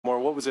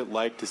what was it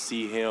like to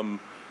see him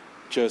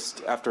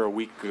just after a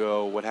week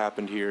ago, what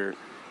happened here,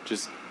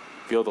 just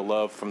feel the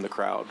love from the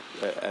crowd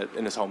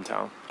in his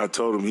hometown? I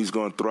told him he's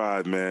going to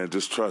thrive, man.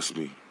 Just trust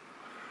me.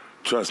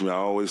 Trust me. I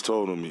always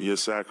told him, your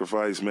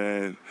sacrifice,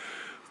 man,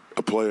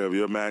 a player of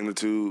your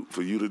magnitude,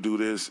 for you to do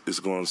this, it's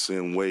going to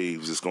send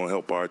waves. It's going to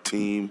help our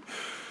team.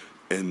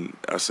 And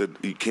I said,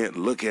 you can't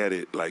look at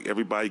it like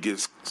everybody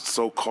gets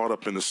so caught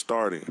up in the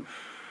starting.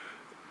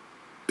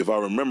 If I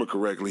remember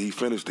correctly, he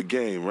finished the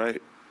game,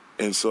 right?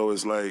 And so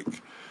it's like,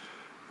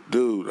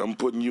 dude, I'm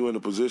putting you in a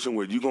position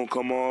where you're going to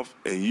come off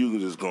and you're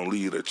just going to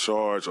lead a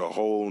charge, a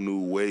whole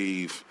new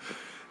wave.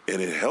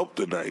 And it helped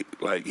tonight.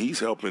 Like, he's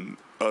helping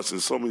us in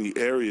so many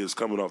areas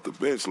coming off the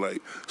bench,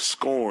 like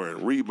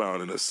scoring,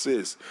 rebounding,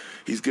 assists.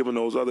 He's giving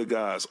those other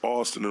guys,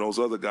 Austin and those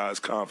other guys,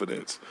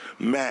 confidence.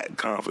 Matt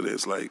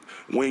confidence, like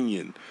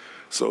Winion.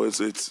 So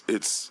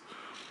it's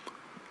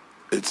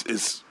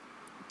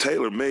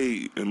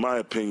tailor-made, in my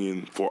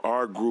opinion, for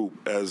our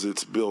group as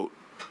it's built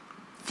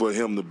for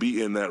him to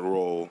be in that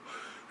role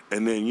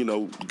and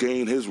then,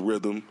 gain his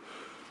rhythm.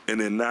 And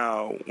then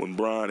now when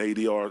Brian,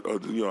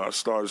 ADR, our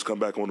starters come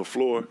back on the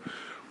floor,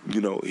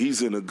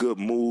 he's in a good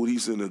mood.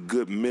 He's in a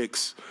good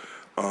mix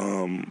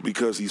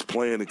because he's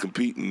playing and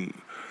competing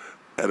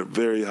at a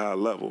very high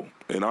level.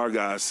 And our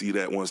guys see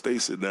that once they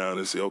sit down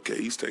and say,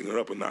 okay, he's taking it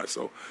up a notch,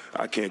 so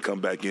I can't come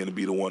back in and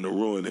be the one to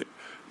ruin it.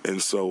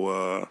 And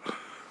so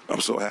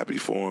I'm so happy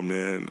for him,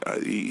 man.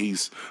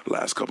 He's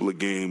last couple of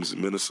games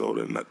in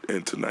Minnesota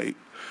and tonight,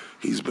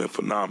 he's been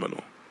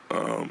phenomenal.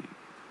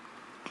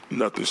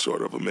 Nothing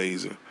short of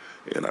amazing.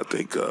 And I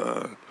think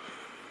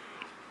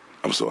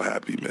I'm so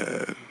happy,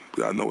 man.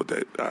 I know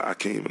I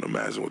can't even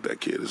imagine what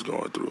that kid is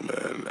going through,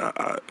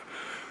 man.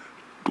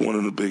 One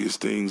of the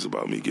biggest things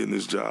about me getting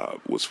this job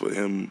was for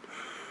him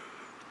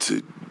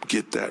to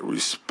get that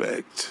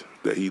respect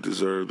that he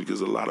deserved,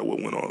 because a lot of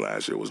what went on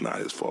last year was not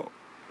his fault.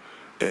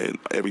 And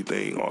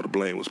everything, all the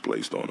blame was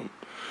placed on him.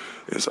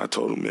 And so I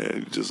told him,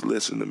 man, just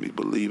listen to me,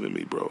 believe in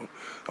me, bro.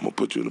 I'm going to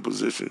put you in a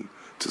position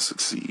to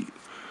succeed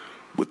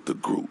with the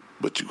group,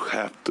 but you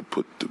have to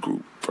put the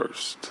group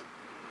first.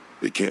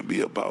 It can't be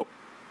about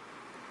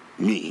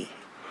me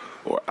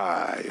or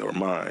I or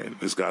mine.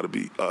 It's got to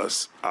be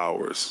us,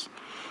 ours,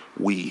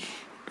 we,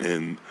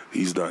 and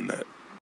he's done that.